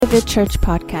The Church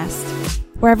Podcast.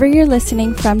 Wherever you're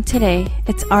listening from today,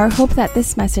 it's our hope that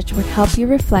this message would help you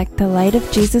reflect the light of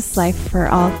Jesus' life for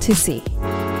all to see.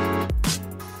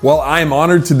 Well, I am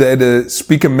honored today to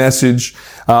speak a message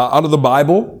out of the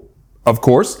Bible, of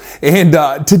course. And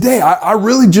today, I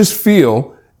really just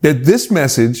feel that this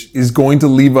message is going to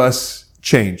leave us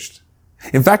changed.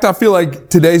 In fact, I feel like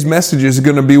today's message is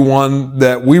going to be one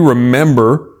that we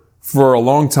remember for a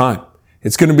long time.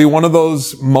 It's going to be one of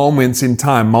those moments in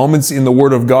time, moments in the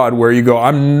Word of God where you go,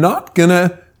 I'm not going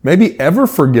to maybe ever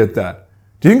forget that.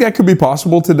 Do you think that could be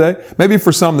possible today? Maybe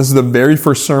for some, this is the very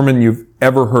first sermon you've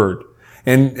ever heard.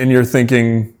 And you're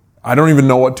thinking, I don't even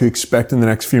know what to expect in the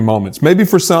next few moments. Maybe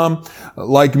for some,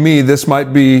 like me, this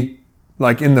might be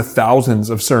like in the thousands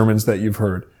of sermons that you've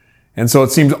heard. And so it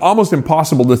seems almost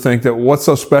impossible to think that what's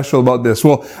so special about this?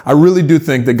 Well, I really do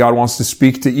think that God wants to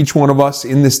speak to each one of us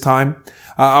in this time.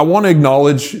 I want to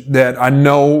acknowledge that I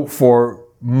know for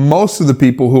most of the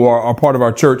people who are part of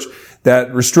our church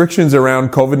that restrictions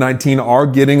around COVID-19 are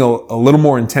getting a little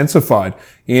more intensified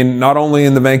in not only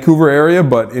in the Vancouver area,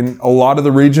 but in a lot of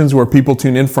the regions where people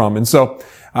tune in from. And so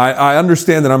I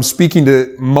understand that I'm speaking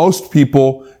to most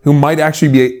people who might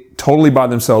actually be totally by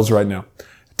themselves right now.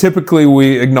 Typically,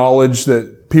 we acknowledge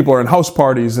that people are in house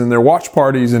parties and their watch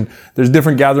parties, and there's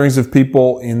different gatherings of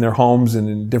people in their homes and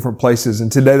in different places.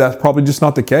 And today, that's probably just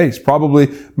not the case. Probably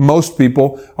most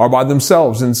people are by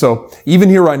themselves. And so even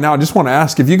here right now, I just want to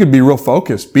ask if you could be real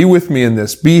focused. Be with me in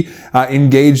this. Be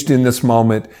engaged in this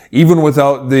moment, even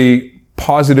without the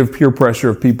positive peer pressure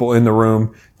of people in the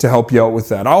room to help you out with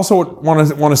that. I also want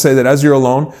to say that as you're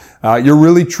alone, you're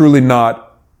really truly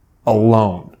not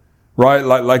alone, right?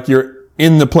 Like you're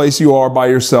in the place you are by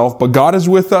yourself, but God is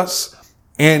with us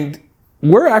and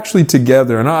we're actually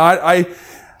together. And I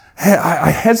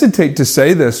hesitate to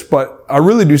say this, but I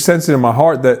really do sense it in my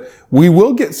heart that we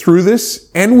will get through this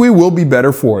and we will be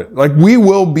better for it. Like we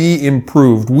will be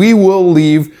improved. We will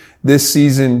leave this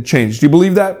season changed. Do you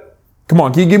believe that? Come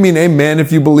on. Can you give me an amen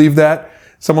if you believe that?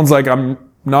 Someone's like, I'm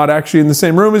not actually in the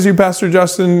same room as you, Pastor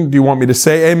Justin. Do you want me to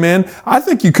say amen? I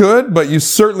think you could, but you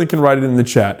certainly can write it in the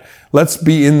chat. Let's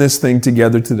be in this thing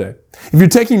together today. If you're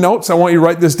taking notes, I want you to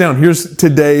write this down. Here's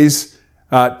today's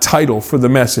title for the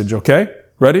message, okay?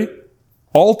 Ready?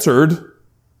 Altered.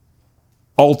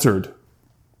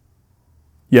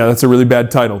 Yeah, that's a really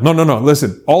bad title. No.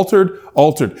 Listen. Altered.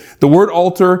 The word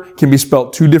alter can be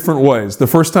spelled two different ways. The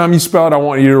first time you spell it, I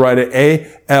want you to write it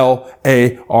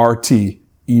A-L-A-R-T.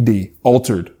 E-D,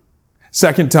 altered.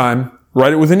 Second time,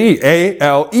 write it with an E,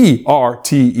 A-L-E-R-T-E-D,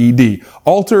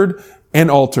 altered and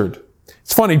altered.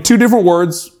 It's funny, two different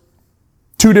words,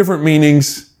 two different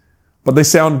meanings, but they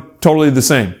sound totally the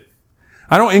same.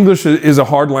 I know English is a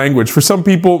hard language. For some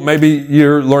people, maybe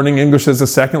you're learning English as a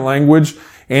second language,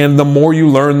 and the more you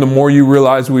learn, the more you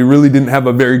realize we really didn't have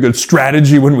a very good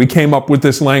strategy when we came up with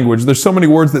this language. There's so many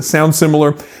words that sound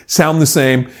similar, sound the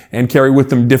same, and carry with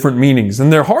them different meanings.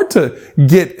 And they're hard to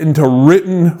get into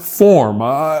written form.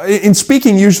 In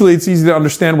speaking, usually it's easy to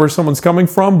understand where someone's coming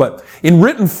from, but in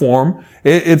written form,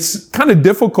 it's kind of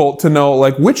difficult to know,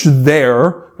 like, which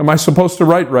there am I supposed to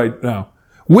write right now?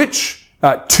 Which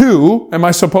to am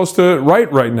I supposed to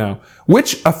write right now?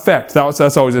 Which affect?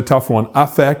 That's always a tough one.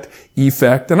 Affect,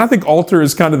 effect. And I think alter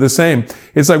is kind of the same.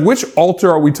 It's like, which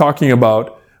alter are we talking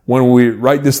about when we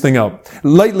write this thing out?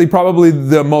 Lately, probably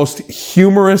the most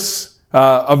humorous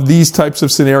of these types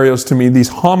of scenarios to me,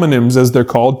 these homonyms as they're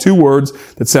called, two words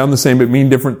that sound the same but mean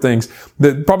different things.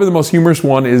 Probably the most humorous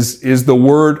one is the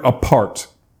word apart.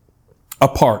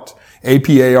 Apart.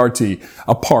 A-P-A-R-T.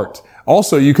 Apart.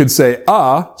 Also, you could say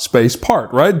space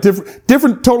part, right?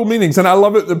 Different total meanings. And I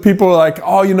love it that people are like,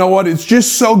 oh, you know what? It's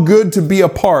just so good to be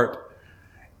apart.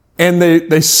 And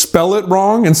they spell it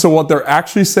wrong. And so what they're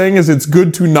actually saying is it's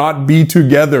good to not be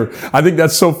together. I think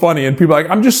that's so funny. And people are like,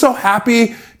 I'm just so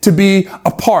happy to be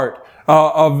a part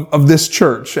of this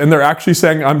church. And they're actually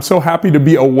saying, I'm so happy to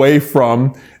be away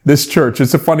from this church.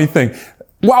 It's a funny thing.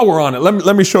 While we're on it,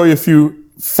 let me show you a few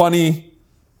funny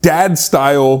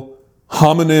dad-style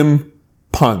homonym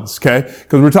puns, okay?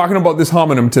 Because we're talking about this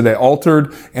homonym today,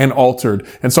 altered and altered.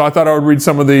 And so I thought I would read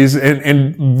some of these,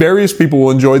 and various people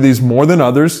will enjoy these more than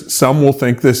others. Some will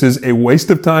think this is a waste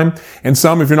of time, and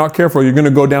some, if you're not careful, you're going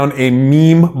to go down a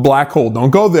meme black hole.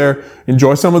 Don't go there.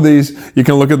 Enjoy some of these. You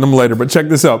can look at them later, but check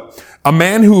this out. A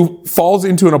man who falls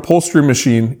into an upholstery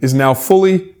machine is now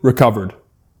fully recovered.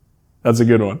 That's a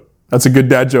good one. That's a good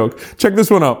dad joke. Check this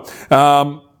one out.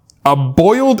 A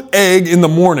boiled egg in the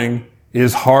morning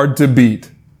is hard to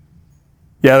beat.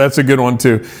 Yeah, that's a good one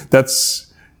too.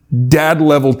 That's dad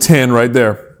level 10 right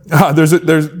there.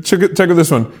 Check out this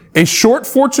one. A short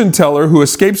fortune teller who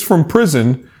escapes from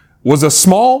prison was a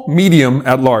small, medium,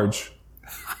 at large.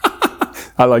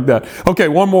 I like that. Okay,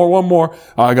 one more.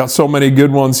 I got so many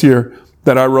good ones here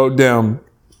that I wrote down.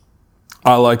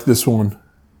 I like this one.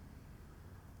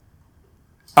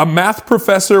 A math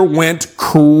professor went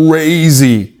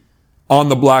crazy on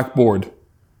the blackboard.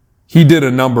 He did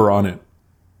a number on it.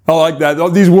 I like that. All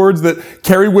these words that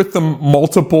carry with them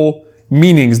multiple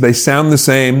meanings. They sound the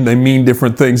same. They mean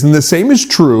different things. And the same is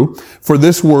true for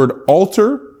this word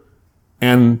altar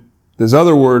and this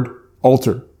other word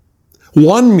altar.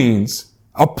 One means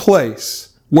a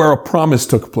place where a promise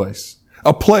took place.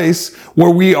 A place where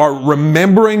we are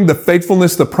remembering the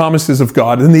faithfulness, the promises of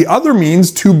God. And the other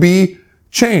means to be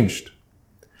changed.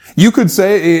 You could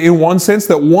say in one sense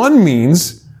that one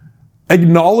means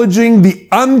acknowledging the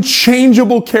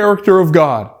unchangeable character of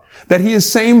God, that He is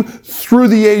same through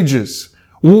the ages.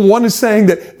 One is saying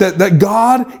that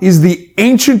God is the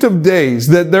Ancient of Days,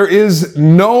 that there is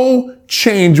no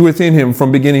change within Him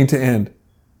from beginning to end.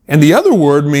 And the other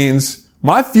word means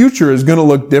my future is going to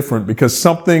look different because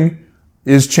something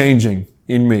is changing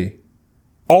in me.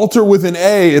 Altar with an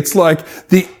A, it's like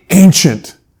the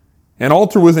ancient. And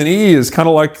altar with an E is kind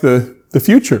of like the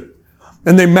future.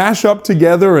 And they mash up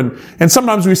together, and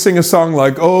sometimes we sing a song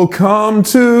like, "Oh, come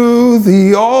to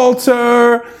the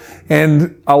altar."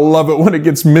 And I love it when it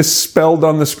gets misspelled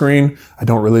on the screen. I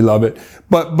don't really love it.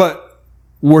 But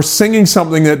we're singing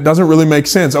something that doesn't really make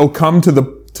sense. Oh, come to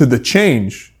the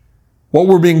change. What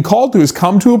we're being called to is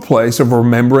come to a place of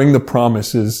remembering the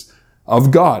promises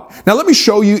of God. Now let me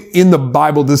show you in the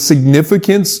Bible the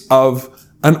significance of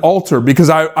an altar, because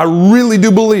I really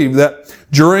do believe that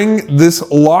during this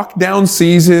lockdown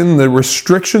season, the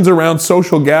restrictions around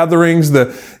social gatherings,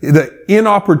 the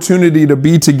inopportunity to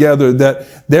be together,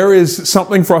 that there is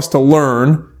something for us to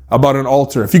learn about an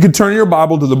altar. If you could turn your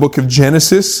Bible to the book of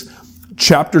Genesis,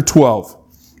 chapter 12.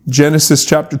 Genesis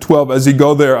chapter 12. As you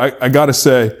go there, I gotta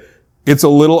say, it's a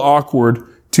little awkward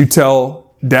to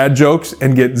tell dad jokes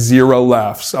and get zero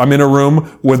laughs. I'm in a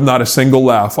room with not a single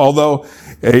laugh. Although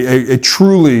a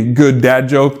truly good dad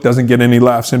joke doesn't get any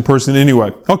laughs in person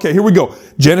anyway. Okay, here we go.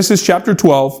 Genesis chapter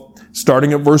 12,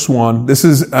 starting at verse 1. This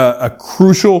is a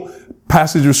crucial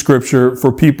passage of scripture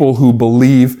for people who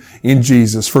believe in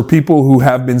Jesus, for people who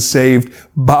have been saved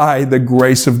by the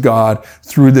grace of God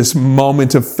through this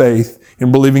moment of faith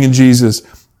in believing in Jesus.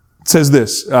 It says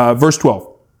this, verse 12.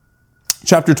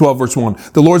 Chapter 12, verse 1.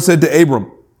 The Lord said to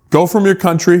Abram, "Go from your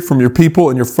country, from your people,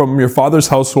 and from your father's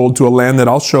household to a land that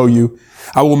I'll show you.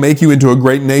 I will make you into a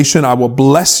great nation. I will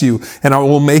bless you, and I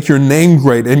will make your name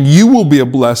great, and you will be a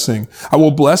blessing. I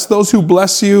will bless those who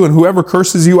bless you, and whoever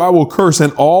curses you, I will curse,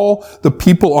 and all the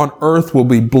people on earth will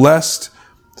be blessed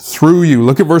through you."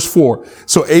 Look at verse 4.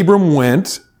 So Abram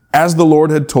went as the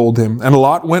Lord had told him, and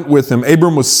Lot went with him.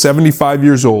 Abram was 75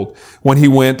 years old when he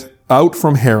went out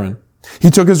from Haran.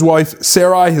 He took his wife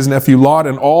Sarai, his nephew Lot,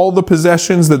 and all the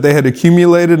possessions that they had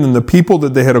accumulated and the people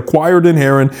that they had acquired in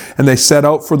Haran, and they set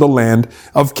out for the land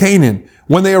of Canaan.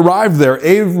 When they arrived there,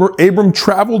 Abram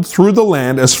traveled through the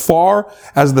land as far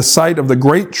as the site of the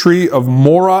great tree of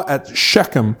Morah at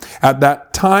Shechem. At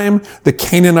that time, the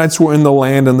Canaanites were in the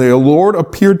land, and the Lord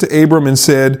appeared to Abram and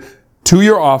said, "To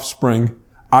your offspring,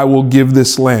 I will give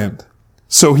this land."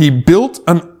 So he built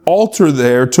an altar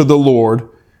there to the Lord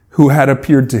who had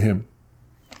appeared to him.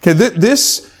 Okay,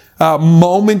 this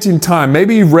moment in time,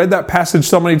 maybe you've read that passage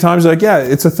so many times, like, yeah,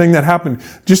 it's a thing that happened.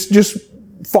 Just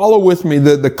follow with me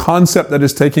the concept that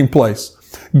is taking place.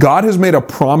 God has made a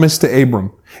promise to Abram.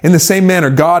 In the same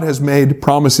manner, God has made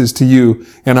promises to you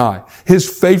and I. His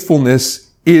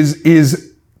faithfulness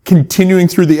is continuing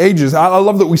through the ages. I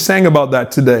love that we sang about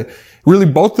that today. Really,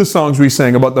 both the songs we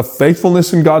sang about the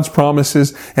faithfulness in God's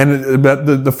promises and about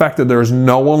the fact that there is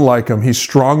no one like Him. He's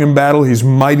strong in battle. He's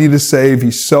mighty to save.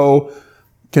 He's so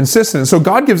consistent. So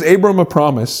God gives Abram a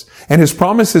promise, and His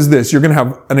promise is this: you're going to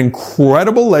have an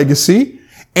incredible legacy,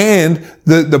 and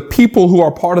the people who are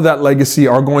part of that legacy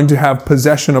are going to have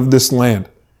possession of this land.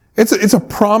 It's a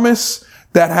promise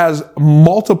that has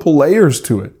multiple layers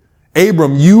to it.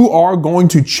 Abram, you are going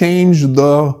to change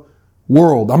the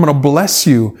world. I'm going to bless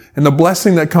you, and the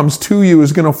blessing that comes to you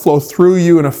is going to flow through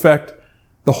you and affect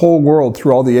the whole world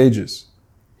through all the ages.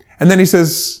 And then he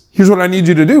says, here's what I need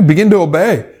you to do. Begin to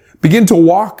obey. Begin to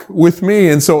walk with me.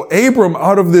 And so Abram,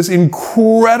 out of this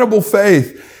incredible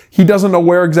faith, he doesn't know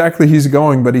where exactly he's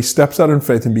going, but he steps out in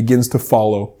faith and begins to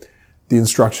follow the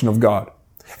instruction of God.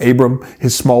 Abram,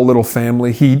 his small little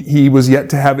family, he was yet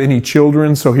to have any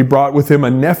children, so he brought with him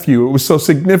a nephew. It was so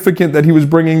significant that he was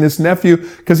bringing this nephew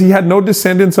because he had no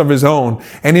descendants of his own.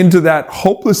 And into that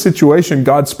hopeless situation,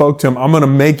 God spoke to him, I'm going to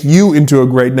make you into a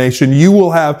great nation. You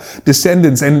will have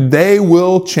descendants and they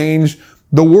will change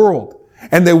the world.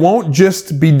 And they won't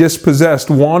just be dispossessed,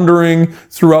 wandering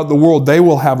throughout the world. They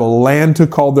will have a land to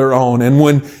call their own. And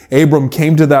when Abram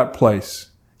came to that place,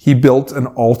 he built an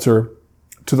altar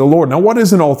to the Lord. Now, what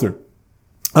is an altar?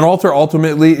 An altar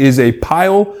ultimately is a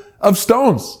pile of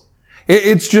stones.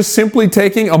 It's just simply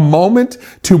taking a moment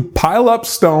to pile up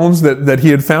stones that he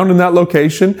had found in that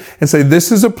location and say,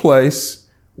 this is a place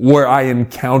where I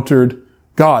encountered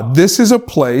God. This is a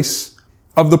place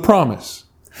of the promise.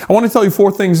 I want to tell you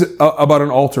 4 things about an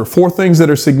altar, 4 things that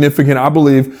are significant, I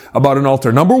believe, about an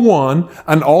altar. Number 1,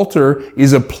 an altar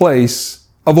is a place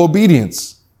of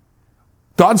obedience.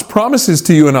 God's promises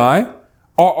to you and I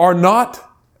are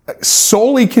not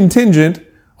solely contingent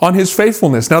on His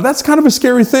faithfulness. Now, that's kind of a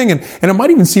scary thing, and it might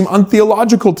even seem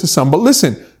untheological to some. But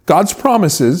listen, God's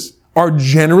promises are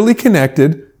generally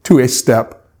connected to a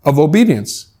step of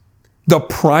obedience. The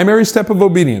primary step of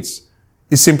obedience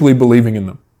is simply believing in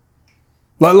them.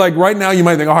 Like right now, you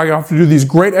might think, I have to do these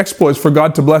great exploits for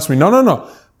God to bless me.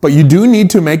 No. But you do need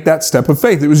to make that step of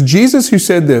faith. It was Jesus who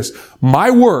said this,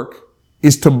 my work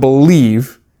is to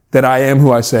believe that I am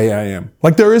who I say I am.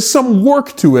 Like there is some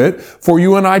work to it for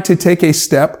you and I to take a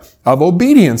step of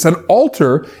obedience. An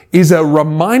altar is a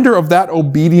reminder of that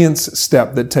obedience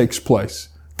step that takes place.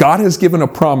 God has given a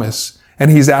promise and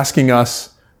He's asking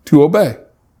us to obey.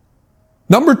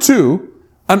 Number 2,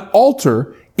 an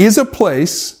altar is a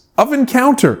place of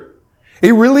encounter.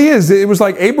 It really is. It was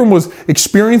like Abram was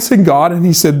experiencing God and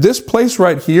he said, this place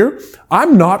right here,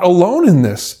 I'm not alone in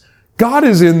this. God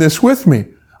is in this with me.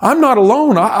 I'm not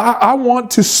alone. I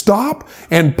want to stop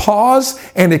and pause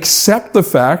and accept the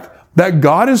fact that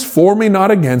God is for me,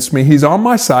 not against me. He's on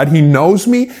my side. He knows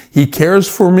me. He cares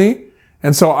for me.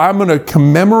 And so I'm going to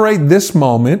commemorate this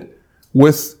moment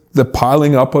with the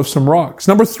piling up of some rocks.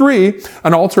 Number 3,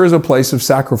 an altar is a place of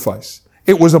sacrifice.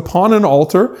 It was upon an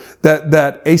altar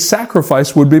that a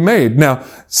sacrifice would be made. Now,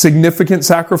 significant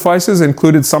sacrifices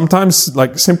included sometimes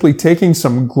like simply taking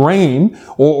some grain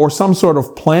or some sort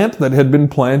of plant that had been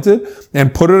planted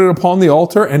and put it upon the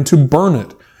altar and to burn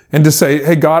it. And to say,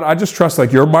 hey, God, I just trust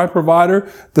like you're my provider.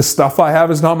 The stuff I have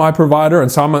is not my provider.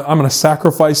 And so I'm going to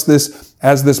sacrifice this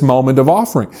as this moment of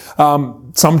offering.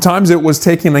 Sometimes it was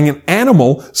taking an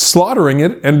animal, slaughtering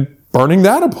it, and burning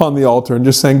that upon the altar and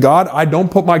just saying, God, I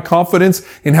don't put my confidence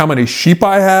in how many sheep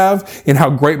I have, in how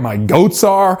great my goats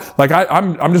are. Like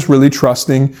I'm just really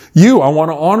trusting you. I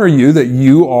want to honor you that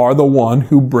you are the one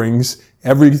who brings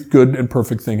every good and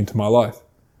perfect thing into my life.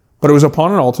 But it was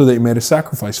upon an altar that you made a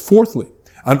sacrifice. 4thly,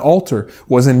 an altar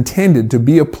was intended to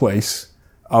be a place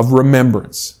of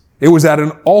remembrance. It was at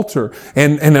an altar,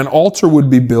 and an altar would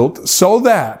be built so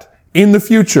that in the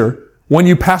future, when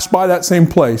you pass by that same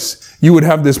place, you would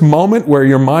have this moment where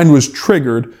your mind was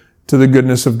triggered to the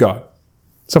goodness of God.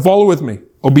 So follow with me.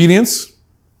 Obedience,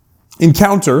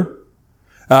 encounter,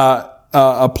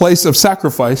 a place of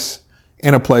sacrifice,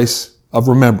 and a place of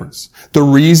remembrance. The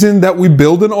reason that we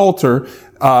build an altar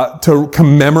to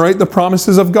commemorate the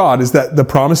promises of God is that the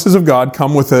promises of God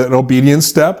come with an obedience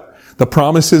step. The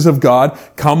promises of God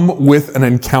come with an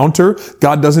encounter.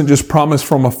 God doesn't just promise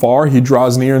from afar. He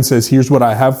draws near and says, here's what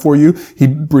I have for you. He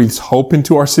breathes hope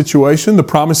into our situation. The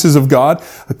promises of God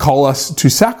call us to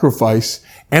sacrifice,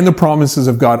 and the promises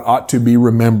of God ought to be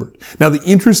remembered. Now, the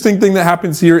interesting thing that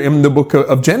happens here in the book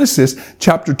of Genesis,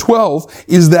 chapter 12,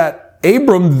 is that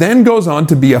Abram then goes on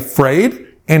to be afraid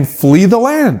and flee the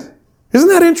land. Isn't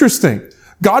that interesting?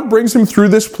 God brings him through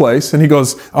this place and He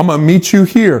goes, I'm going to meet you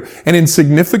here. And in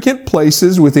significant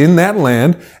places within that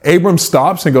land, Abram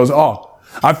stops and goes,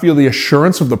 I feel the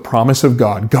assurance of the promise of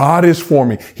God. God is for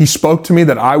me. He spoke to me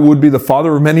that I would be the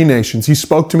father of many nations. He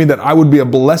spoke to me that I would be a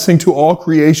blessing to all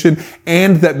creation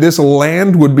and that this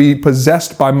land would be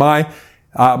possessed by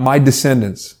my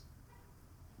descendants.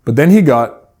 But then he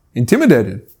got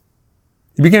intimidated.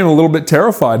 He became a little bit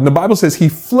terrified. And the Bible says he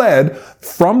fled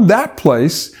from that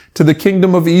place to the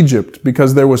kingdom of Egypt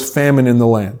because there was famine in the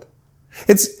land.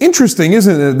 It's interesting,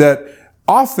 isn't it, that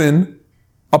often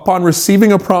upon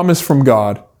receiving a promise from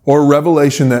God or a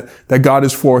revelation that God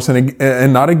is for us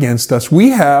and not against us,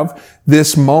 we have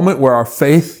this moment where our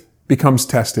faith becomes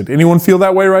tested. Anyone feel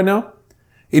that way right now?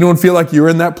 Anyone feel like you're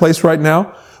in that place right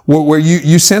now where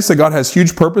you sense that God has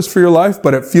huge purpose for your life,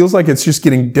 but it feels like it's just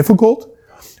getting difficult?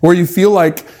 Where you feel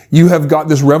like you have got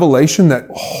this revelation that,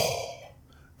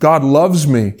 God loves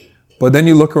me. But then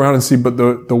you look around and see, but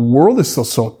the world is still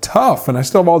so tough, and I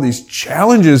still have all these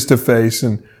challenges to face,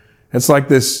 and it's like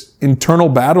this internal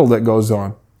battle that goes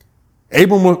on.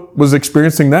 Abram was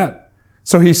experiencing that.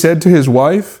 So he said to his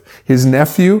wife, his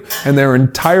nephew, and their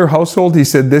entire household, he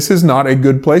said, this is not a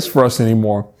good place for us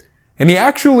anymore. And he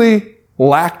actually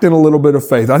lacked in a little bit of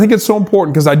faith. I think it's so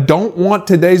important because I don't want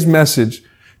today's message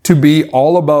to be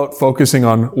all about focusing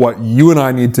on what you and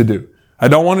I need to do. I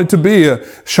don't want it to be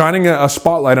shining a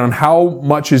spotlight on how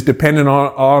much is dependent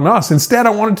on us. Instead,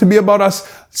 I want it to be about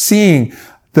us seeing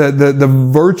the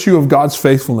virtue of God's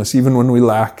faithfulness even when we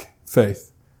lack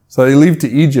faith. So they leave to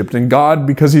Egypt, and God,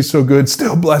 because he's so good,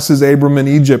 still blesses Abram in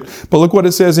Egypt. But look what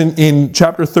it says in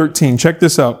chapter 13. Check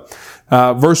this out.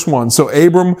 Verse 1. So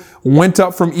Abram went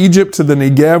up from Egypt to the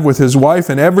Negev with his wife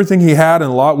and everything he had,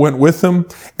 and Lot went with him.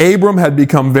 Abram had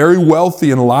become very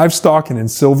wealthy in livestock and in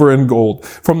silver and gold.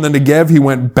 From the Negev he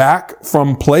went back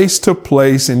from place to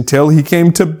place until he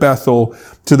came to Bethel,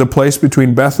 to the place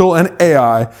between Bethel and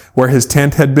Ai, where his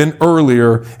tent had been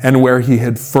earlier and where he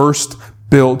had first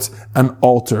built an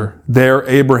altar. There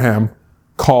Abraham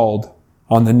called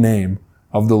on the name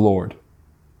of the Lord.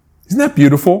 Isn't that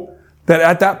beautiful? That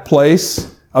at that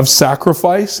place of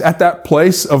sacrifice, at that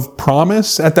place of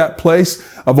promise, at that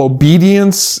place of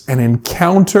obedience and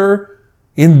encounter,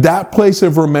 in that place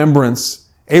of remembrance,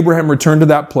 Abraham returned to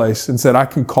that place and said, I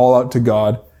can call out to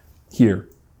God here.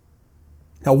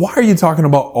 Now, why are you talking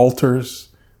about altars?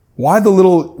 Why the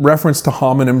little reference to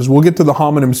homonyms? We'll get to the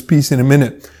homonyms piece in a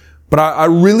minute. But I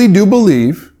really do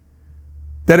believe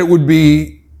that it would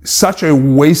be such a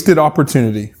wasted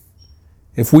opportunity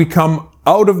if we come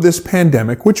out of this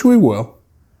pandemic, which we will,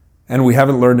 and we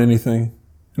haven't learned anything,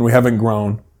 and we haven't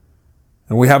grown,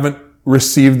 and we haven't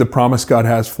received the promise God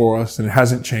has for us, and it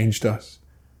hasn't changed us.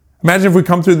 Imagine if we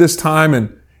come through this time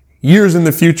and years in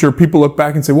the future, people look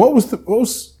back and say, what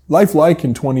was life like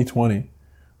in 2020?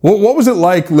 What was it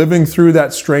like living through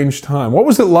that strange time? What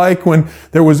was it like when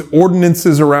there was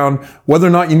ordinances around whether or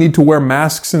not you need to wear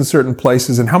masks in certain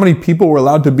places and how many people were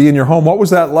allowed to be in your home? What was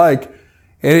that like?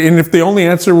 And if the only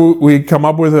answer we come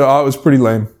up with, it was pretty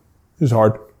lame. It was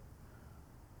hard.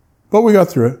 But we got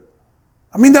through it.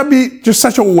 I mean, that'd be just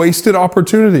such a wasted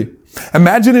opportunity.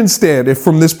 Imagine instead if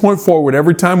from this point forward,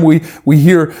 every time we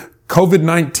hear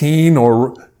COVID-19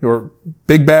 or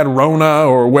big bad Rona,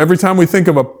 or every time we think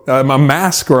of a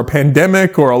mask or a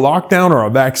pandemic or a lockdown or a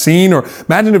vaccine, or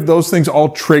imagine if those things all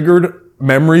triggered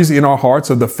memories in our hearts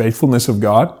of the faithfulness of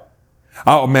God.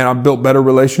 Oh man, I built better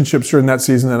relationships during that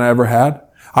season than I ever had.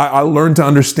 I learned to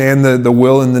understand the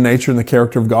will and the nature and the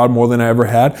character of God more than I ever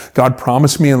had. God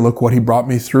promised me, and look what he brought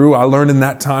me through. I learned in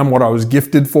that time what I was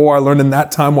gifted for. I learned in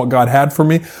that time what God had for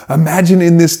me. Imagine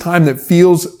in this time that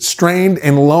feels strained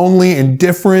and lonely and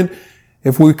different,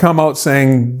 if we come out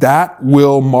saying, that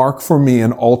will mark for me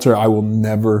an altar I will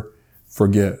never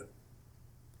forget.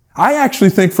 I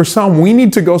actually think for some, we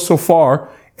need to go so far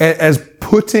as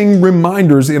putting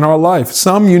reminders in our life.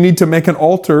 Some you need to make an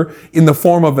altar in the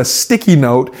form of a sticky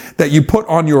note that you put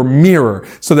on your mirror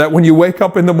so that when you wake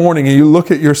up in the morning and you look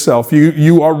at yourself,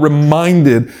 you are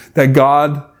reminded that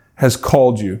God has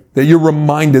called you, that you're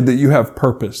reminded that you have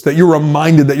purpose, that you're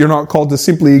reminded that you're not called to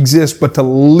simply exist, but to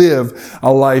live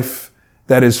a life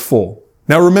that is full.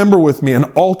 Now remember with me, an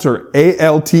altar,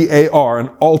 A-L-T-A-R, an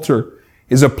altar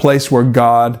is a place where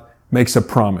God makes a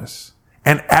promise.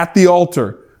 And at the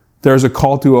altar, there's a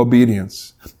call to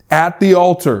obedience. At the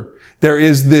altar, there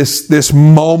is this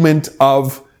moment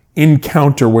of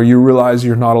encounter where you realize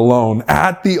you're not alone.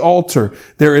 At the altar,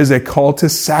 there is a call to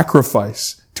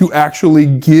sacrifice, to actually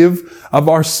give of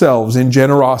ourselves in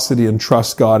generosity and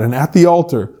trust God. And at the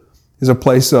altar is a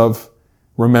place of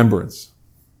remembrance.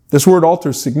 This word altar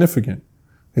is significant.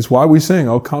 It's why we sing,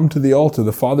 oh, come to the altar.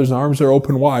 The Father's arms are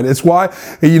open wide. It's why,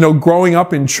 growing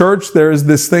up in church, there is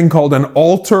this thing called an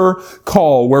altar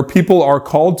call where people are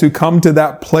called to come to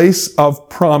that place of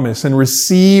promise and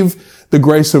receive the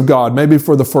grace of God, maybe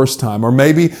for the first time, or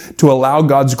maybe to allow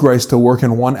God's grace to work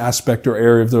in one aspect or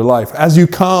area of their life. As you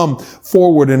come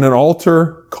forward in an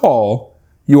altar call,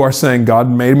 you are saying, God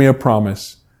made me a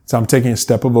promise, so I'm taking a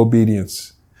step of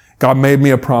obedience. God made me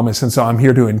a promise, and so I'm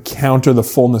here to encounter the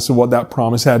fullness of what that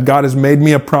promise had. God has made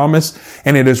me a promise,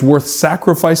 and it is worth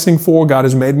sacrificing for. God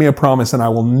has made me a promise, and I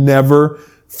will never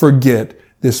forget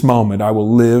this moment. I will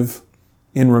live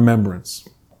in remembrance.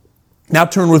 Now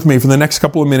turn with me for the next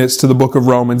couple of minutes to the book of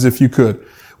Romans, if you could.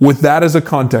 With that as a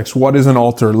context, what is an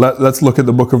altar? Let's look at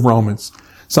the book of Romans.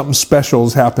 Something special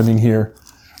is happening here.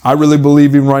 I really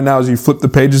believe even right now as you flip the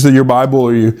pages of your Bible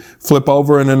or you flip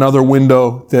over in another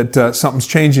window that something's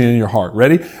changing in your heart.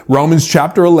 Ready? Romans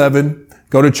chapter 11.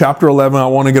 Go to chapter 11. I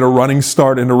want to get a running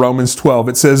start into Romans 12.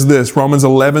 It says this, Romans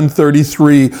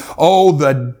 11:33. Oh,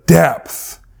 the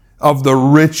depth of the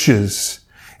riches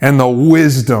and the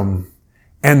wisdom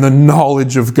and the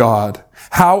knowledge of God.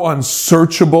 How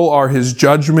unsearchable are his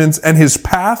judgments, and his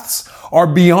paths are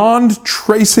beyond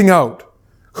tracing out.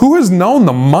 Who has known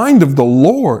the mind of the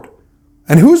Lord?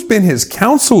 And who's been his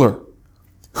counselor?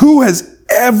 Who has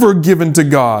ever given to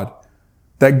God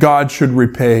that God should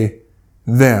repay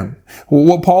them? Well,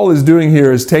 what Paul is doing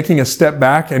here is taking a step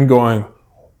back and going,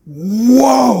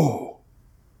 whoa,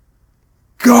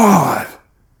 God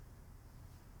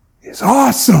is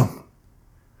awesome.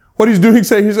 What he's doing, he's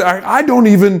saying, I don't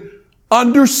even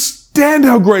understand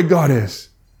how great God is.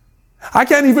 I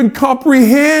can't even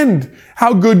comprehend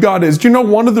how good God is. Do you know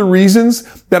one of the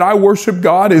reasons that I worship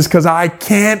God is because I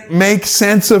can't make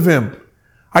sense of him.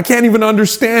 I can't even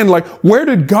understand, where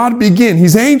did God begin?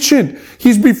 He's ancient.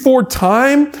 He's before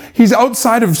time. He's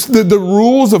outside of the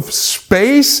rules of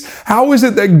space. How is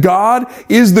it that God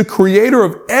is the creator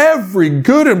of every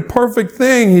good and perfect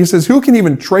thing? He says, who can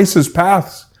even trace his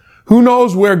paths? Who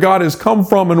knows where God has come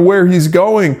from and where he's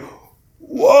going?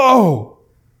 Whoa!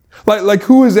 Like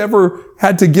who has ever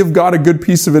had to give God a good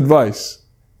piece of advice?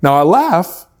 Now I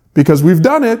laugh because we've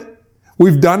done it.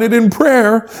 We've done it in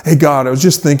prayer. Hey God, I was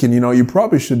just thinking, you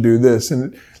probably should do this.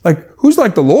 And who's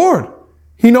like the Lord?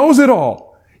 He knows it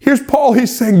all. Here's Paul.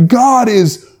 He's saying God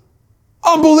is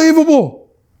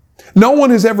unbelievable. No one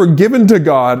has ever given to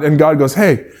God and God goes,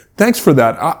 hey, thanks for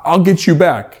that. I'll get you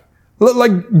back.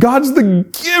 God's the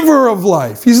giver of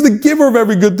life. He's the giver of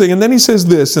every good thing. And then he says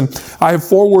this, and I have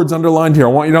 4 words underlined here.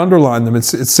 I want you to underline them.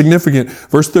 It's significant.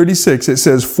 Verse 36, it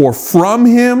says, for from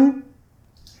him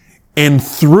and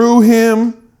through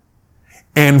him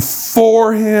and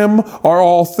for him are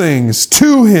all things.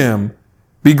 To him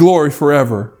be glory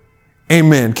forever.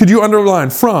 Amen. Could you underline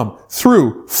from,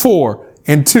 through, for,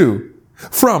 and to?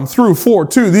 From, through, for,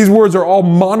 to. These words are all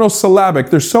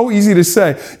monosyllabic. They're so easy to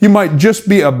say. You might just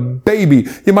be a baby.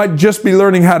 You might just be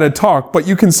learning how to talk, but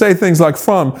you can say things like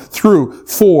from, through,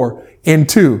 for, and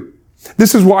to.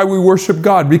 This is why we worship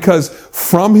God, because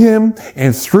from him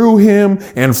and through him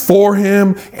and for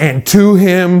him and to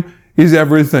him is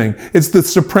everything. It's the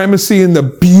supremacy and the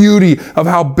beauty of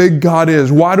how big God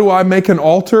is. Why do I make an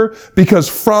altar? Because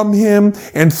from him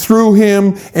and through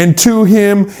him and to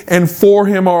him and for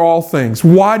him are all things.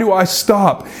 Why do I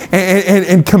stop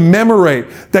and commemorate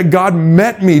that God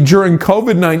met me during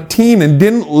COVID-19 and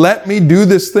didn't let me do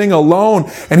this thing alone?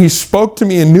 And he spoke to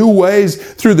me in new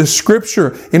ways through the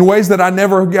scripture, in ways that I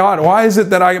never got. Why is it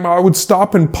that I would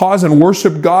stop and pause and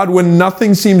worship God when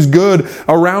nothing seems good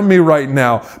around me right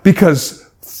now? Because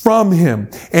from him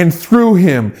and through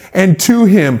him and to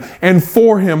him and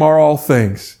for him are all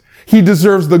things. He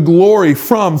deserves the glory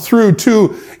from, through,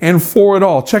 to, and for it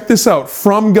all. Check this out.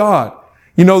 From God.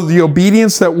 The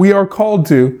obedience that we are called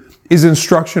to is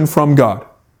instruction from God.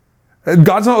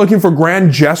 God's not looking for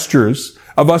grand gestures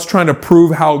of us trying to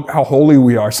prove how holy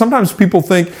we are. Sometimes people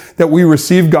think that we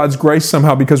receive God's grace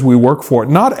somehow because we work for it.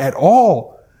 Not at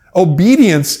all.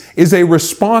 Obedience is a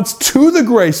response to the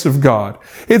grace of God.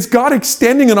 It's God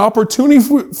extending an opportunity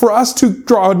for us to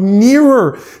draw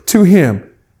nearer to him.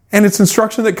 And it's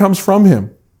instruction that comes from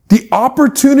him. The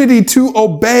opportunity to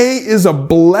obey is a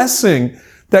blessing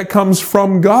that comes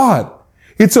from God.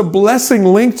 It's a blessing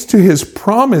linked to his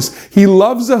promise. He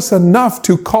loves us enough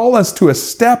to call us to a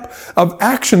step of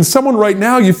action. Someone right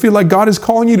now, you feel like God is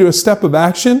calling you to a step of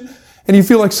action, and you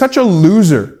feel like such a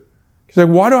loser. He's like,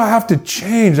 why do I have to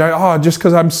change? Just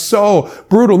because I'm so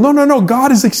brutal. No.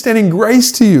 God is extending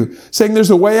grace to you, saying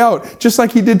there's a way out. Just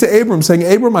like he did to Abram, saying,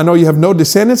 Abram, I know you have no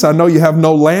descendants. I know you have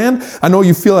no land. I know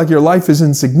you feel like your life is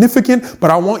insignificant,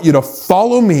 but I want you to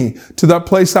follow me to that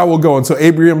place I will go. And so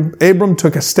Abram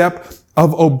took a step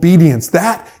of obedience.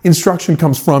 That instruction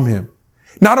comes from him.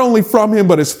 Not only from him,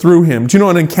 but it's through him. Do you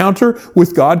know an encounter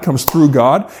with God comes through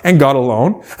God and God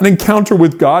alone? An encounter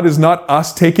with God is not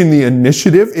us taking the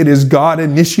initiative. It is God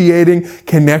initiating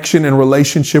connection and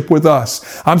relationship with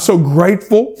us. I'm so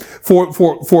grateful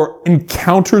for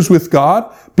encounters with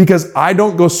God because I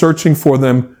don't go searching for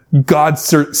them. God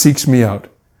seeks me out.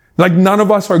 None of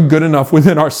us are good enough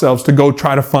within ourselves to go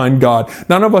try to find God.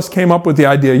 None of us came up with the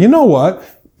idea, you know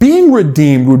what? Being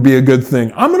redeemed would be a good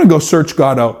thing. I'm going to go search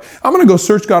God out. I'm going to go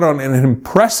search God out and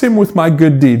impress him with my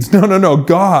good deeds. No.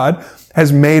 God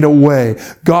has made a way.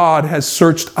 God has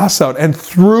searched us out. And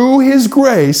through his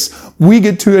grace, we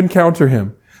get to encounter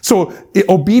him. So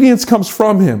obedience comes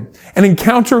from him. An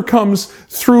encounter comes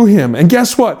through him. And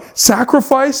guess what?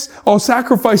 Sacrifice? Oh,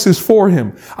 sacrifice is for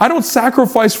him. I don't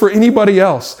sacrifice for anybody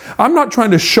else. I'm not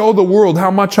trying to show the world how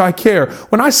much I care.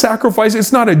 When I sacrifice,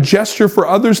 it's not a gesture for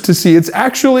others to see. It's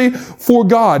actually for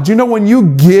God. Do you know when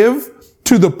you give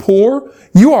to the poor,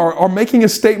 you are making a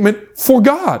statement for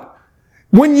God.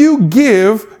 When you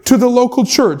give to the local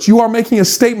church, you are making a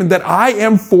statement that I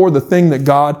am for the thing that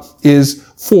God is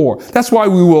for. That's why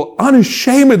we will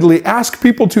unashamedly ask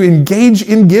people to engage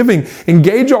in giving,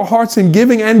 engage our hearts in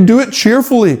giving, and do it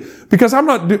cheerfully. Because you're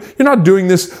not doing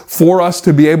this for us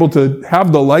to be able to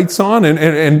have the lights on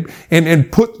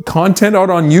and put content out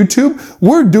on YouTube.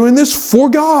 We're doing this for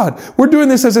God. We're doing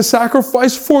this as a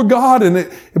sacrifice for God, and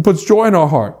it puts joy in our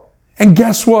heart. And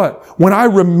guess what? When I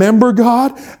remember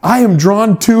God, I am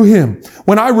drawn to him.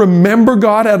 When I remember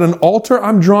God at an altar,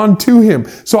 I'm drawn to him.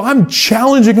 So I'm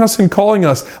challenging us and calling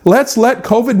us, let's let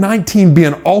COVID-19 be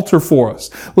an altar for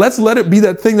us. Let's let it be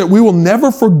that thing that we will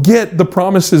never forget the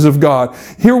promises of God.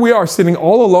 Here we are sitting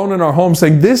all alone in our home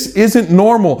saying, this isn't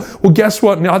normal. Well, guess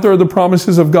what? Neither are the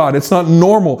promises of God. It's not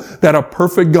normal that a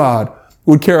perfect God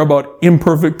would care about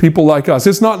imperfect people like us.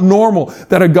 It's not normal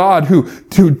that a God who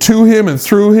to him and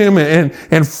through him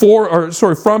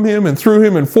from him and through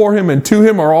him and for him and to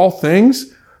him are all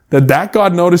things, that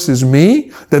God notices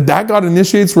me, that God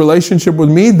initiates relationship with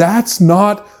me. That's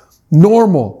not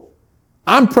normal.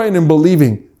 I'm praying and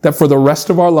believing that for the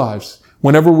rest of our lives,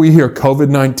 whenever we hear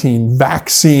COVID-19,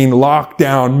 vaccine,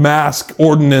 lockdown, mask,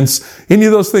 ordinance, any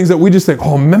of those things that we just think,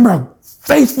 oh, remember how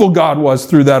faithful God was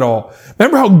through that all.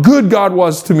 Remember how good God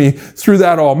was to me through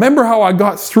that all. Remember how I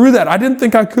got through that. I didn't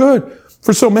think I could.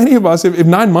 For so many of us, if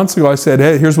 9 months ago I said,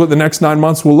 hey, here's what the next 9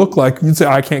 months will look like, you'd say,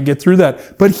 I can't get through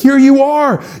that. But here you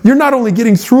are. You're not only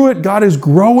getting through it, God is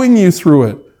growing you through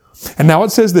it. And now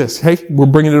it says this. Hey, we're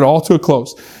bringing it all to a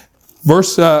close.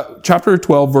 Chapter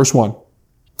 12, verse 1.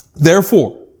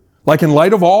 Therefore, like in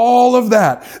light of all of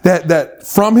that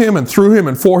from him and through him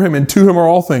and for him and to him are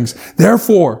all things.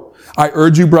 Therefore, I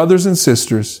urge you, brothers and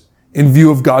sisters, in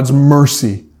view of God's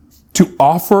mercy, to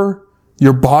offer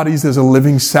your bodies as a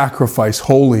living sacrifice,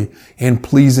 holy and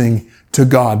pleasing to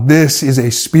God. This is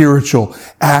a spiritual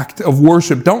act of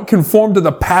worship. Don't conform to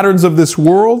the patterns of this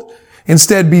world.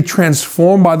 Instead, be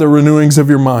transformed by the renewings of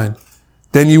your mind.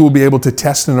 Then you will be able to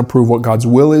test and approve what God's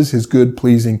will is, his good,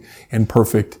 pleasing, and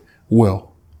perfect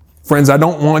will. Friends, I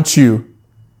don't want you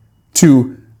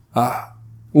to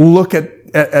look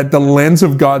at the lens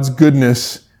of God's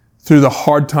goodness through the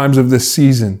hard times of this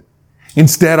season.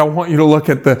 Instead, I want you to look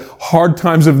at the hard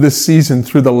times of this season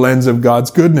through the lens of God's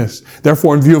goodness.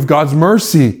 Therefore, in view of God's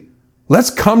mercy, let's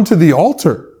come to the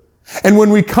altar. And when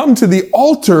we come to the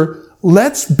altar,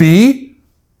 let's be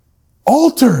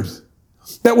altered.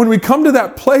 That when we come to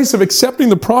that place of accepting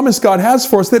the promise God has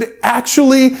for us, that it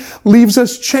actually leaves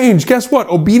us changed. Guess what?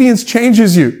 Obedience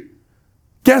changes you.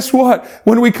 Guess what?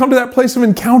 When we come to that place of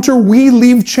encounter, we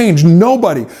leave changed.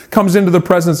 Nobody comes into the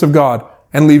presence of God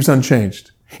and leaves unchanged.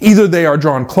 Either they are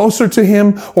drawn closer to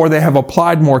him or they have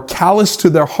applied more callous to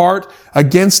their heart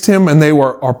against him and they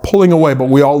are pulling away, but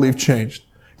we all leave changed.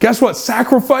 Guess what?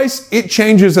 Sacrifice, it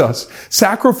changes us.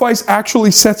 Sacrifice actually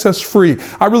sets us free.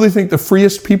 I really think the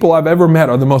freest people I've ever met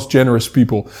are the most generous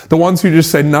people. The ones who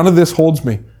just say, none of this holds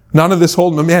me. None of this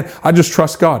holds me. Man, I just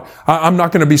trust God. I'm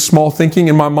not going to be small thinking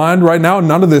in my mind right now.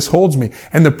 None of this holds me.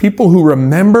 And the people who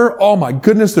remember, oh my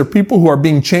goodness, they're people who are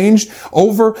being changed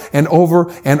over and over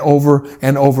and over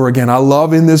and over again. I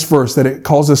love in this verse that it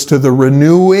calls us to the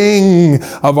renewing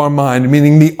of our mind,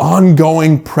 meaning the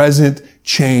ongoing present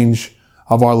change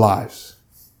of our lives.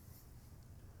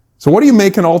 So what do you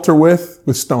make an altar with?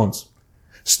 With stones.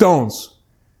 Stones,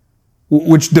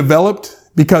 which developed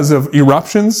because of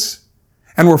eruptions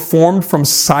and were formed from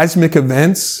seismic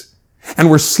events and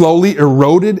were slowly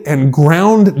eroded and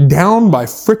ground down by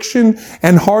friction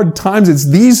and hard times. It's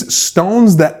these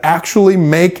stones that actually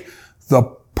make the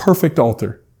perfect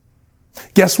altar.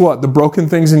 Guess what? The broken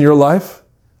things in your life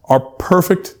are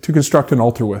perfect to construct an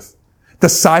altar with. The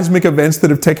seismic events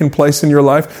that have taken place in your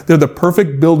life, they're the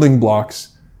perfect building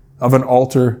blocks of an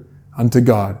altar unto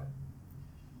God.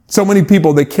 So many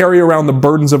people, they carry around the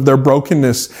burdens of their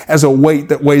brokenness as a weight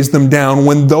that weighs them down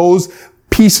when those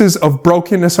pieces of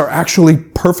brokenness are actually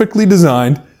perfectly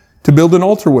designed to build an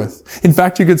altar with. In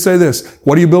fact, you could say this.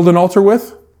 What do you build an altar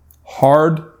with?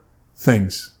 Hard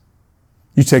things.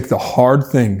 You take the hard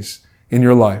things in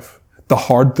your life, the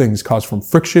hard things caused from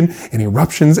friction and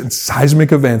eruptions and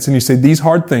seismic events, and you say, these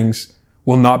hard things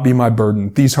will not be my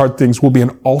burden. These hard things will be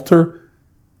an altar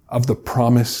of the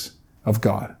promise of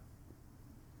God.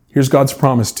 Here's God's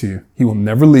promise to you. He will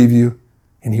never leave you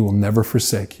and he will never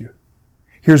forsake you.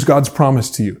 Here's God's promise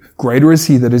to you. Greater is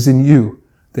he that is in you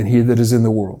than he that is in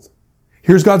the world.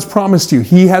 Here's God's promise to you.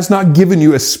 He has not given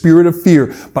you a spirit of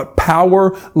fear, but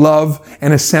power, love,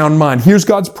 and a sound mind. Here's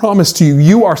God's promise to you.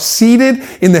 You are seated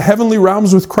in the heavenly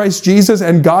realms with Christ Jesus,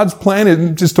 and God's plan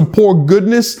is just to pour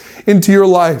goodness into your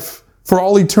life for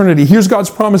all eternity. Here's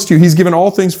God's promise to you. He's given all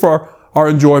things for our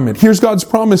enjoyment. Here's God's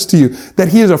promise to you that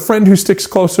he is a friend who sticks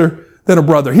closer than a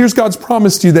brother. Here's God's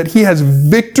promise to you that he has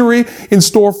victory in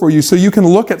store for you, so you can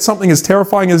look at something as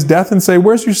terrifying as death and say,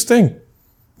 where's your sting?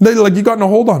 Like, you got no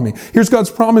hold on me. Here's God's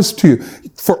promise to you.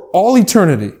 For all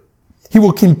eternity, he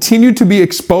will continue to be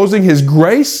exposing his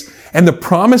grace and the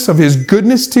promise of his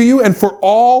goodness to you. And for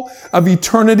all of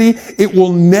eternity, it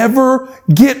will never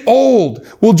get old.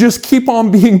 We'll just keep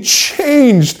on being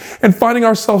changed and finding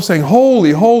ourselves saying, holy,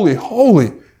 holy,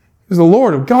 holy is the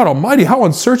Lord of God Almighty. How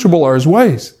unsearchable are his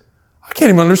ways. I can't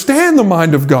even understand the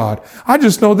mind of God. I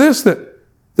just know this,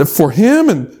 that for him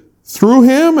and through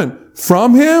him and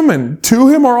from him and to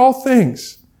him are all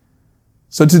things.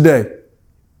 So today,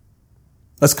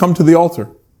 let's come to the altar.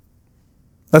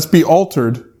 Let's be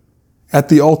altered at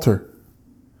the altar.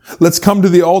 Let's come to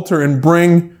the altar and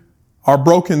bring our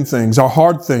broken things, our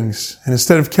hard things. And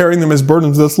instead of carrying them as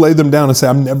burdens, let's lay them down and say,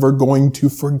 I'm never going to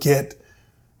forget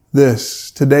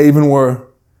this. Today, even where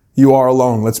you are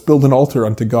alone, let's build an altar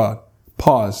unto God.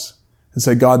 Pause and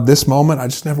say, God, this moment, I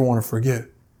just never want to forget.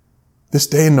 This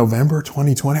day in November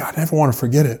 2020, I never want to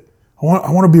forget it. I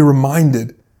want to be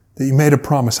reminded that you made a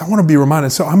promise. I want to be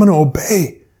reminded. So I'm going to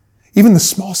obey even the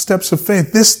small steps of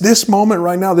faith. This moment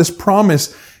right now, this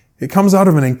promise, it comes out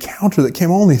of an encounter that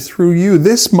came only through you.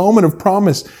 This moment of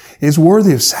promise is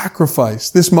worthy of sacrifice.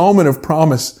 This moment of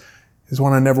promise is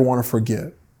one I never want to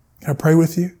forget. Can I pray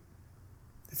with you?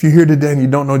 If you're here today and you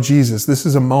don't know Jesus, this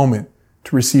is a moment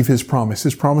to receive his promise.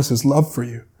 His promise is love for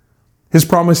you. His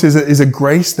promise is a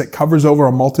grace that covers over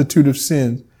a multitude of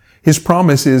sins. His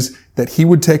promise is that he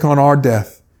would take on our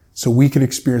death so we could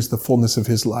experience the fullness of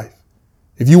his life.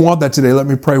 If you want that today, let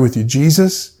me pray with you.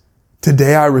 Jesus,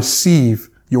 today I receive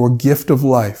your gift of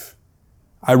life.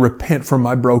 I repent from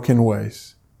my broken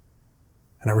ways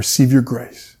and I receive your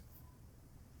grace.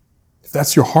 If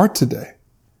that's your heart today,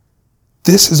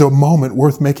 this is a moment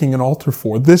worth making an altar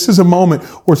for. This is a moment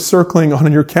worth circling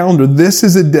on your calendar. This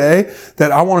is a day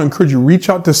that I want to encourage you. Reach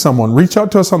out to someone. Reach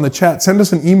out to us on the chat. Send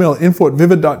us an email at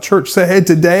info@vivid.church. Say, hey,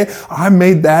 today I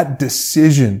made that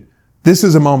decision. This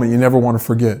is a moment you never want to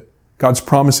forget. God's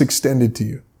promise extended to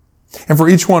you. And for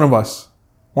each one of us,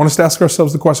 I want us to ask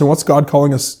ourselves the question, what's God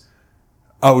calling us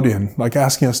out in? Like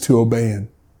asking us to obey in?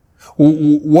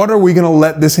 What are we going to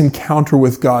let this encounter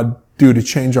with God do to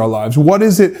change our lives? What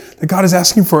is it that God is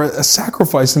asking for a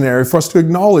sacrifice in the area for us to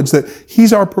acknowledge that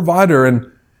he's our provider?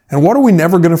 And what are we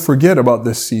never going to forget about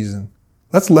this season?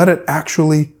 Let's let it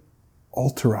actually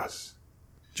alter us.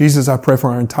 Jesus, I pray for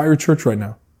our entire church right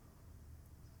now.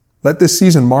 Let this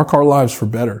season mark our lives for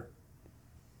better.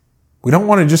 We don't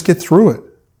want to just get through it.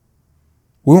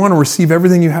 We want to receive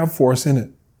everything you have for us in it.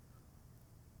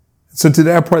 So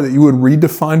today I pray that you would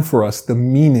redefine for us the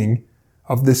meaning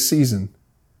of this season.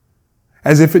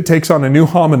 As if it takes on a new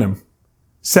homonym.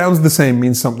 Sounds the same,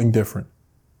 means something different.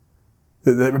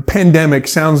 The pandemic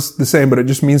sounds the same, but it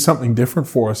just means something different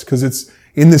for us because it's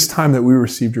in this time that we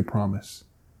received your promise.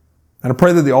 And I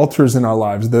pray that the altars in our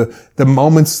lives, the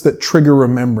moments that trigger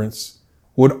remembrance,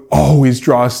 would always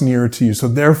draw us nearer to you. So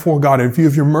therefore, God, in view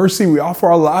of your mercy, we offer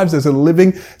our lives as a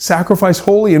living sacrifice,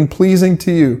 holy and pleasing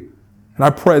to you. And I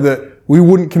pray that we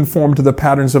wouldn't conform to the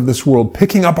patterns of this world,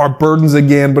 picking up our burdens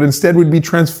again, but instead we'd be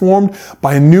transformed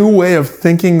by a new way of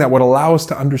thinking that would allow us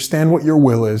to understand what your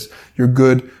will is, your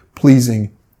good,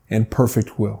 pleasing, and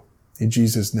perfect will. In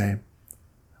Jesus' name.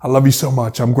 I love you so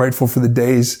much. I'm grateful for the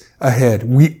days ahead.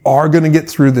 We are going to get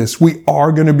through this. We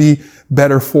are going to be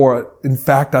better for it. In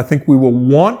fact, I think we will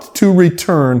want to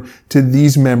return to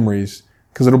these memories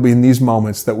because it'll be in these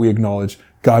moments that we acknowledge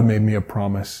God made me a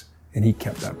promise and he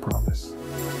kept that promise.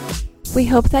 We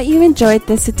hope that you enjoyed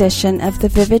this edition of the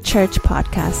Vivid Church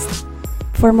podcast.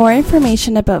 For more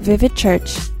information about Vivid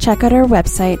Church, check out our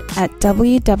website at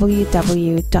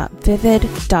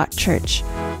www.vivid.church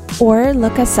or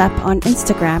look us up on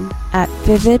Instagram at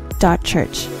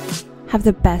vivid.church. Have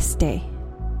the best day.